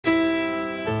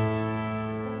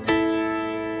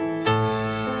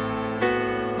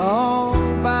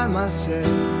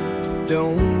myself.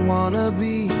 Don't wanna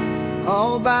be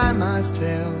all by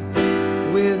myself,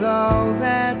 with all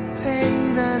that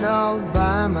pain and all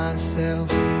by myself.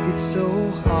 It's so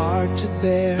hard to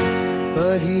bear,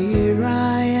 but here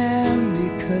I am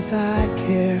because I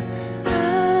care.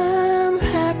 I'm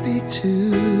happy to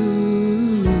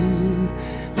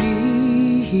be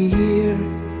here.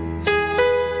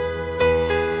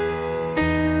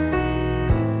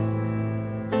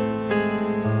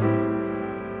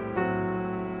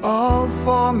 All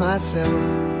for myself,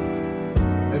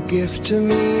 a gift to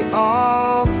me,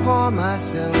 all for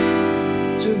myself,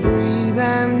 to breathe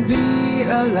and be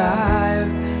alive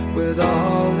with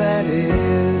all that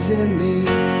is in me.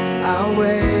 I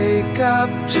wake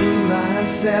up to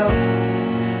myself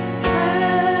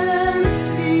and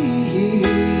see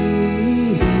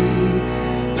me here.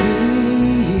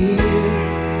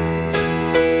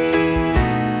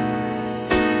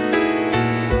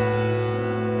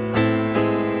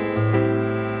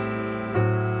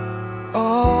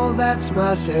 All that's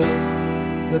myself,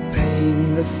 the pain,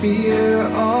 the fear,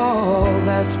 all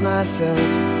that's myself,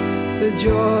 the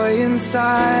joy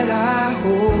inside I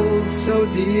hold so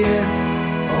dear.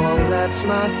 All that's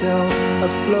myself, a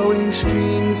flowing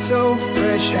stream so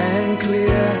fresh and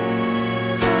clear.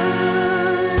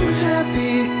 I'm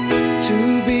happy to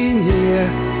be near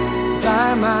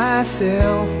by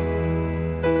myself.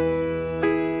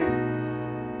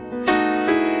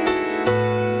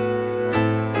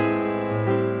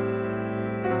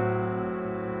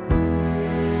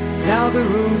 Now the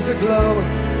room's aglow,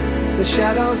 the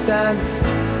shadows dance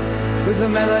with the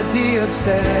melody of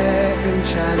second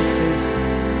chances.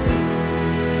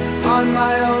 On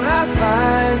my own I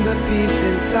find the peace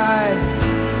inside,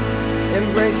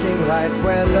 embracing life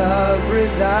where love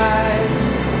resides.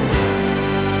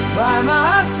 By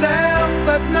myself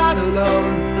but not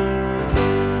alone,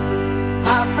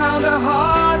 I found a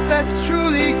heart that's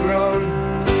truly grown,